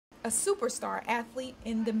A superstar athlete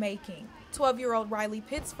in the making. 12-year-old Riley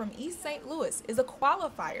Pitts from East St. Louis is a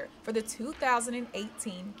qualifier for the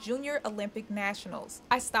 2018 Junior Olympic Nationals.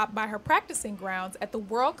 I stopped by her practicing grounds at the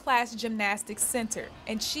world-class Gymnastics Center,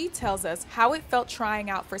 and she tells us how it felt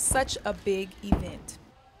trying out for such a big event.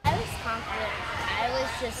 I was confident. I was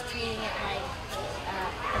just treating it like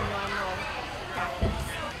a normal practice.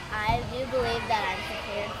 I do believe that I'm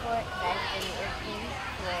prepared for it because I've been working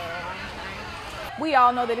for a long time. We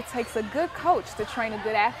all know that it takes a good coach to train a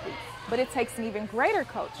good athlete, but it takes an even greater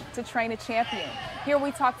coach to train a champion. Here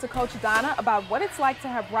we talk to Coach Donna about what it's like to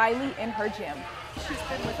have Riley in her gym. She's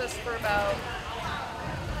been with us for about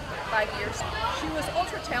 5 years. She was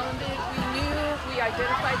ultra talented. We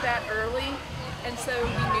identified that early, and so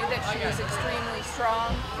we knew that she was extremely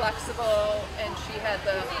strong, flexible, and she had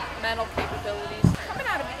the mental capabilities. Coming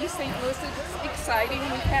out of East St. Louis is exciting.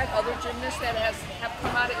 We've had other gymnasts that have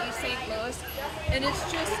come out of East St. Louis, and it's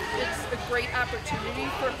a great opportunity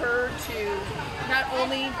for her to not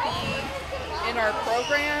only be in our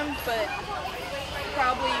program, but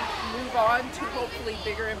probably move on to hopefully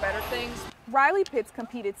bigger and better things. Riley Pitts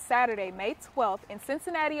competed Saturday, May 12th in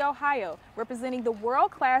Cincinnati, Ohio, representing the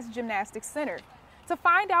world-class Gymnastics Center. To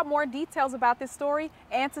find out more details about this story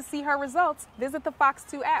and to see her results, visit the Fox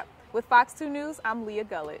 2 app. With Fox 2 News, I'm Leah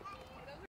Gullett.